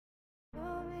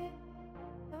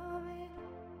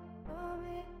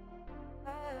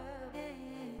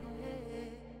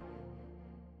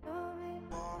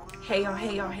Hey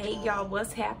y'all,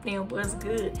 what's happening? What's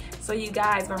good? So you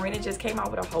guys, Marina just came out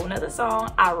with a whole nother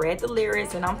song. I read the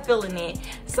lyrics and I'm feeling it.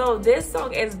 So this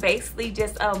song is basically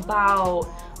just about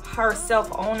her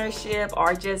self-ownership,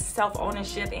 or just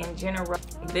self-ownership in general.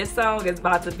 This song is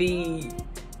about to be,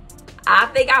 I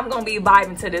think I'm gonna be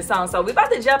vibing to this song. So we're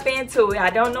about to jump into it. I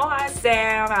don't know how it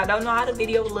sounds, I don't know how the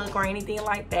video look or anything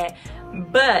like that,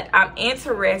 but I'm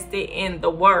interested in the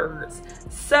words.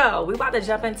 So we're about to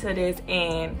jump into this,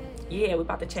 and yeah, we're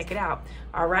about to check it out.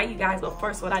 All right, you guys, but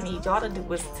first what I need y'all to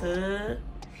do is to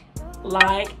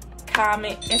like,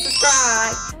 comment, and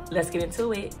subscribe. Let's get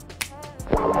into it.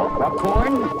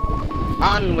 Popcorn,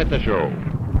 on with the show.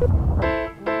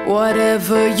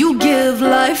 Whatever you give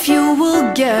life, you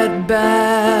will get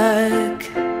back.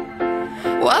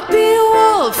 Why be a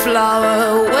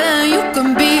wallflower when you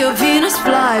can be a Venus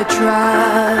flytrap?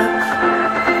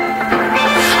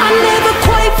 I never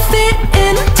quite fit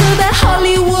into that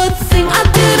Hollywood thing. I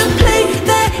didn't play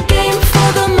that game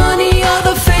for the money or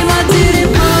the fame. I did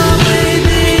it my way,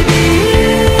 baby.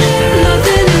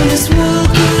 Nothing in this world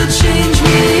could change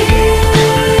me.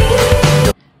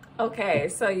 Okay,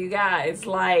 so you guys,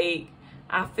 like,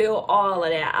 I feel all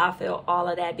of that. I feel all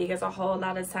of that because a whole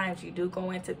lot of times you do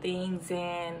go into things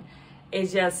and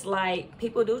it's just like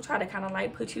people do try to kind of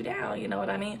like put you down, you know what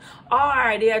I mean?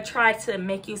 Or they'll try to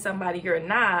make you somebody you're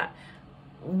not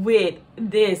with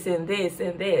this and this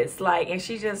and this. Like, and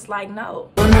she's just like, no.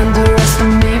 Don't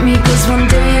underestimate me, cause one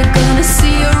day you're gonna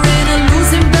see you're in a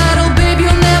losing battle, babe.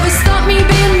 You'll never stop me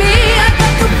being me. I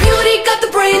got the beauty, got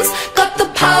the brains, got the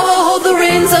power, hold the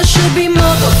reins. I should be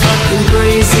motherfucking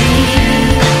crazy.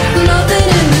 Nothing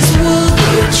in this world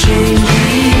could change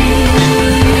me.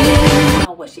 You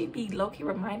know what she be low-key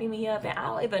reminding me of? And I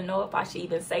don't even know if I should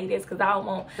even say this because I don't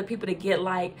want the people to get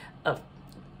like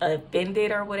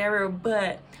offended or whatever,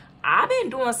 but I've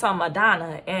been doing some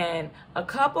Madonna, and a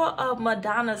couple of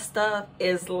Madonna stuff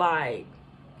is like,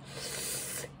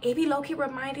 it be low-key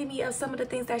reminding me of some of the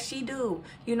things that she do,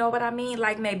 you know what I mean?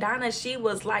 Like Madonna, she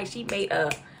was like, she made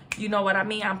a, you know what I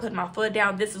mean, I'm putting my foot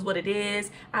down, this is what it is,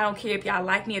 I don't care if y'all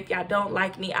like me, if y'all don't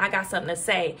like me, I got something to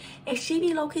say. And she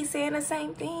be low-key saying the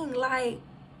same thing. Like,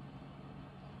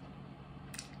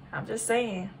 I'm just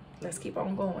saying, let's keep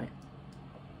on going.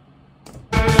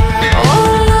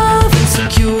 All love and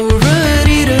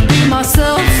security to be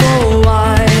myself for a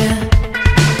while.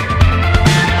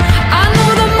 I know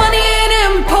the money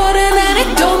ain't important and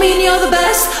it don't mean you're the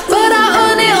best, but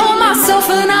I earn it all myself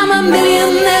and I'm a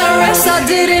millionaire. Yes, I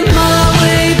did it my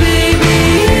way,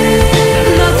 baby.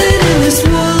 Nothing in this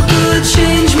world could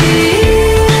change me.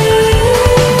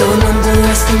 Don't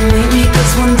underestimate me,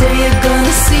 cause one day you're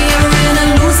gonna see you're in a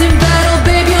losing battle,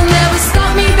 babe. You'll never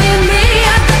stop me being me.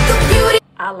 I got the beauty.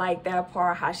 I like that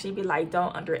part, how she be like,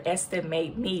 don't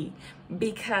underestimate me,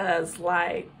 because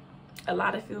like a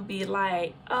lot of people be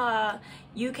like,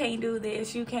 you can't do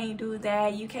this, you can't do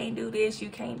that, you can't do this, you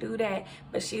can't do that.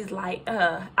 But she's like,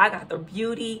 I got the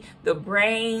beauty, the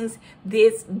brains,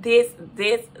 this.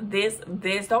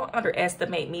 Don't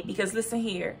underestimate me, because listen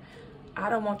here, I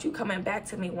don't want you coming back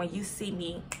to me when you see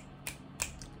me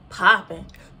popping.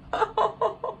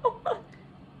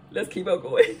 Let's keep on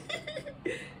going.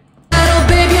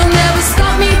 Baby, you'll never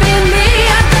stop me being me.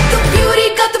 I got the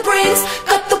beauty, got the brains,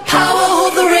 got the power,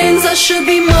 hold the reins. I should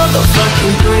be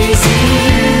motherfucking crazy.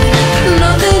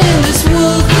 Nothing in this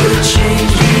world could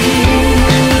change me.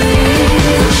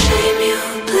 Shame you,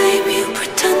 blame you,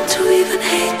 pretend to even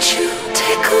hate you.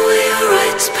 Take away your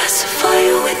rights, pacify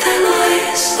you with their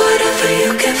lies. Whatever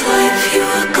you give life, you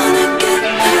are gonna get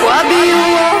back. Why be a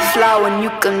wallflower when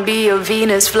you can be a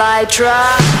Venus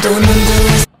flytrap? Don't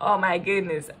underestimate. Oh my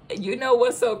goodness, you know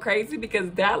what's so crazy?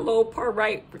 Because that little part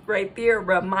right there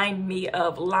remind me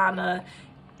of Lana.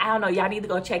 I don't know, y'all need to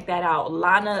go check that out.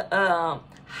 Lana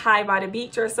High by the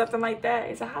Beach or something like that.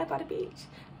 Is it High by the Beach?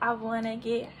 I wanna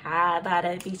get high by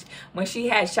the beach. When she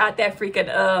had shot that freaking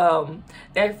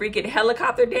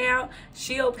helicopter down,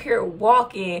 she up here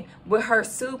walking with her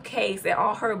suitcase and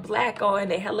all her black on,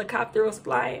 and the helicopter was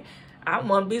flying. I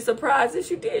wouldn't be surprised if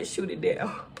she did shoot it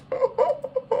down.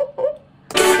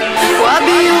 Why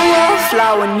be a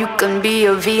wallflower when you can be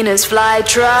a Venus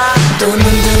flytrap? Don't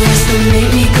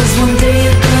underestimate me, cause one day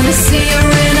you're gonna see you're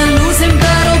in a losing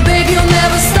battle, babe. You'll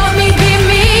never stop me being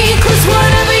me, cause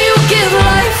whatever you give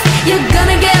life, you're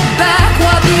gonna get back.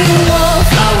 Why be a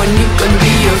wallflower when you can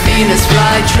be a Venus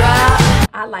flytrap?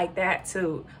 I like that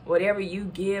too. Whatever you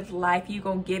give life, you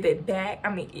gonna give it back.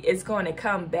 I mean, it's gonna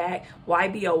come back. Why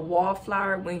be a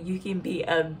wallflower when you can be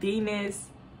a Venus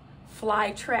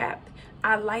flytrap?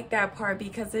 I like that part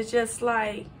because it's just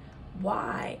like,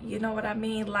 Why? You know what I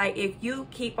mean? Like, if you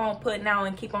keep on putting out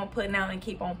and keep on putting out and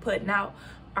keep on putting out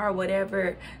or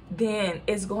whatever, then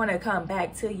it's going to come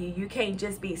back to you. You can't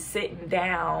just be sitting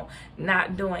down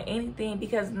not doing anything,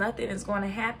 because nothing is going to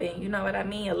happen. You know what I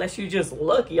mean? Unless you just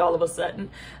lucky all of a sudden.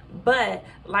 But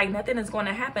like, nothing is going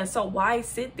to happen. So why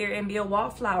sit there and be a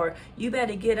wallflower? You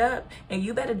better get up and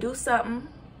you better do something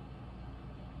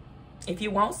if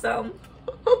you want something.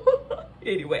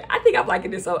 Anyway, I think I'm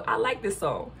liking this song. I like this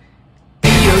song.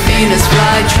 Your Venus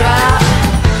flytrap.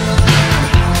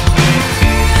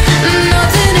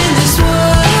 Nothing in this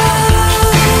world.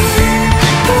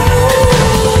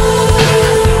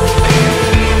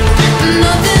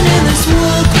 Nothing in this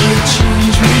world could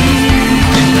change me.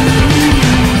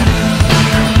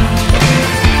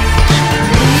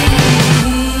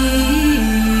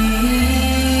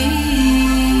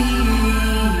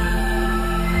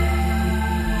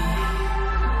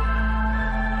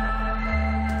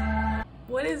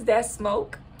 What is that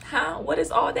smoke? Huh? What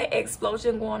is all that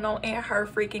explosion going on in her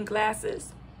freaking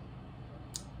glasses?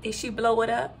 Did she blow it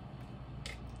up?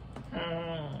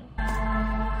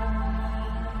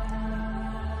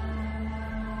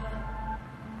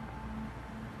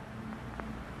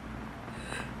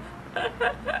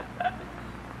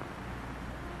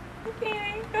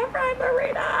 Okay, all right,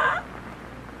 Marina.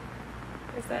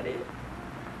 Is that it?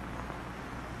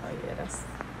 Oh yeah, that's...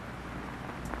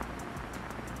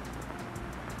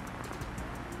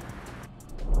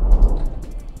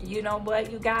 You know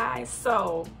what, you guys?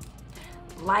 So,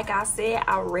 like I said,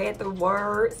 I read the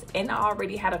words and I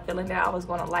already had a feeling that I was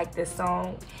gonna like this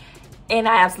song, and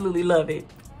I absolutely love it.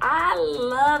 I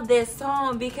love this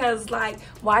song because, like,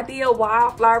 why be a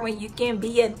wildflower when you can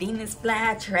be a Venus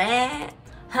flytrap?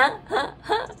 Huh?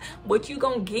 What you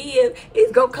gonna give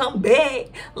is gonna come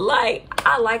back. Like,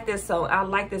 I like this song. I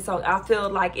like this song. I feel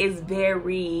like it's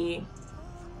very,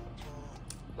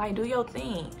 like, do your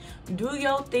thing. Do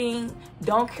your thing.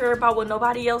 Don't care about what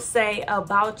nobody else say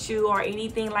about you or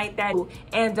anything like that.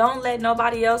 And don't let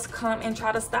nobody else come and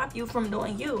try to stop you from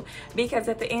doing you. Because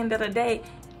at the end of the day,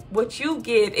 what you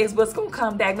give is what's gonna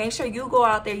come back. Make sure you go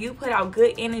out there, you put out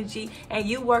good energy, and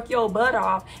you work your butt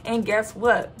off. And guess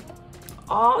what?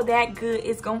 All that good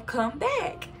is gonna come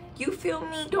back. You feel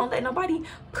me? Don't let nobody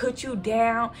put you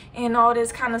down and all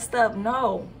this kind of stuff.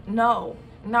 No, no.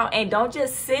 No, and don't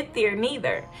just sit there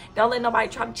neither. Don't let nobody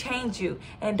try to change you.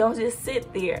 And don't just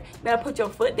sit there. You better put your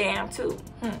foot down too.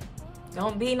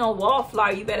 Don't be no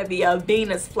wallflower. You better be a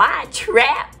Venus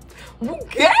flytrap.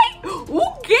 Okay?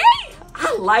 Okay?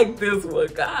 I like this one,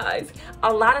 guys.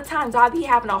 A lot of times I'll be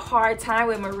having a hard time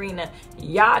with Marina.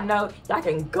 Y'all know, y'all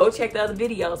can go check the other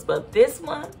videos. But this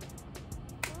one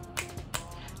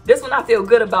I feel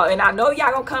good about. And I know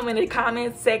y'all gonna come in the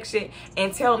comment section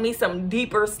and tell me some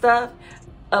deeper stuff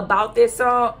about this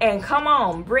song. And come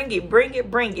on, bring it, bring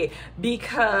it, bring it,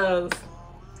 because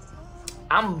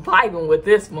I'm vibing with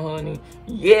this one, honey.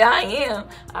 Yeah, I am.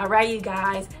 All right, you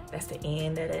guys, that's the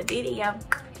end of the video.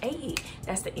 Hey,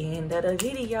 that's the end of the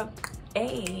video.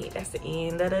 Hey, that's the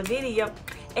end of the video.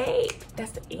 Hey,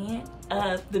 that's the end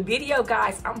of the video,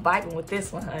 guys. I'm vibing with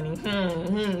this one, honey.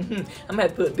 I'm gonna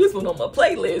put this one on my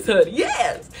playlist, honey.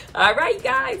 Yes. All right,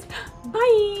 guys.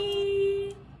 Bye.